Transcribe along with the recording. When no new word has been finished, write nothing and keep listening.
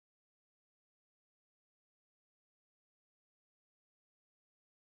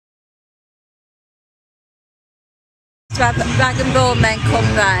have rag and bone men come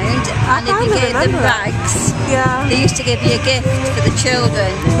round, and if you gave them rags, they used to give you a gift for the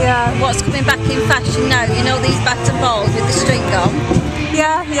children. Yeah. What's coming back in fashion now, you know these bat and balls with the string on?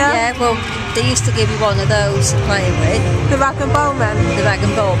 Yeah. Yeah, well, they used to give you one of those to play with. The rag and bone men? The rag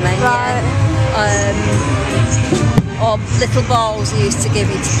and bone men, right. Or little balls they used to give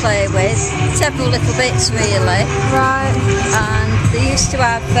you to play with. Several little bits, really. Right. And they used to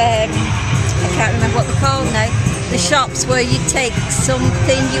have, I can't remember what they're called now, the shops where you'd take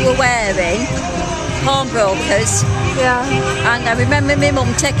something you were wearing, pawnbrokers. Yeah. And I remember my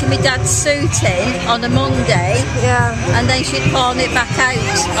mum taking my dad's suit in on a Monday. Yeah. And then she'd pawn it back out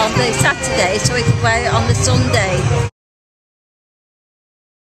on the Saturday so he could wear it on the Sunday.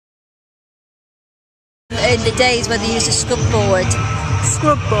 In the days when they used a scrub board.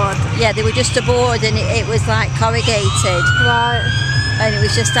 Scrub board? Yeah, they were just a board and it was like corrugated. Right. And it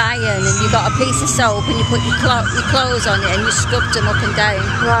was just iron, and you got a piece of soap and you put your clothes on it and you scrubbed them up and down.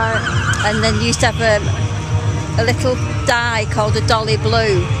 Right. And then you used to have a little dye called a dolly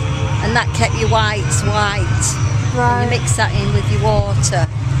blue, and that kept your whites white. Right. And you mix that in with your water.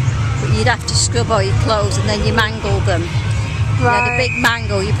 But you'd have to scrub all your clothes and then you mangle them. Right. You had a big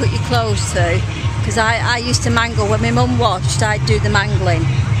mangle you put your clothes through. Because I used to mangle when my mum washed, I'd do the mangling.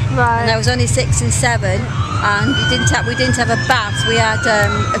 Right. And I was only 6 and 7, and we didn't have a bath. We had a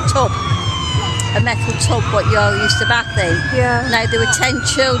tub, a metal tub, what you all used to bath in. Yeah. Now there were 10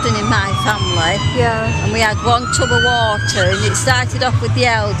 children in my family. Yeah. And we had one tub of water, and it started off with the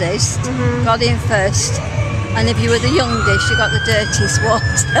eldest, got in first, and if you were the youngest, you got the dirtiest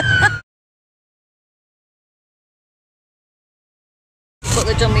water. Put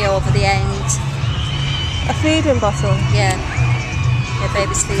the dummy over the end. A feeding bottle? Yeah. A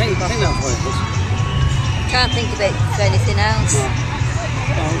baby's feeding bottle. Can't think of it for anything else.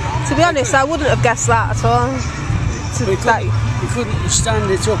 No. To be honest, I wouldn't have guessed that at all. You couldn't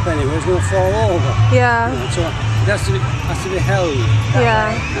stand it up anyway, it's going to fall over. Yeah. So it has to be held.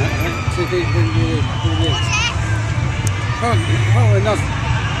 Yeah. Probably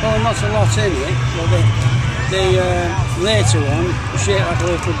not a lot in it, but the later one was shaped like a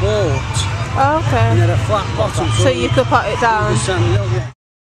little boat. Oh, okay. And had a flat bottom. So you could put it down.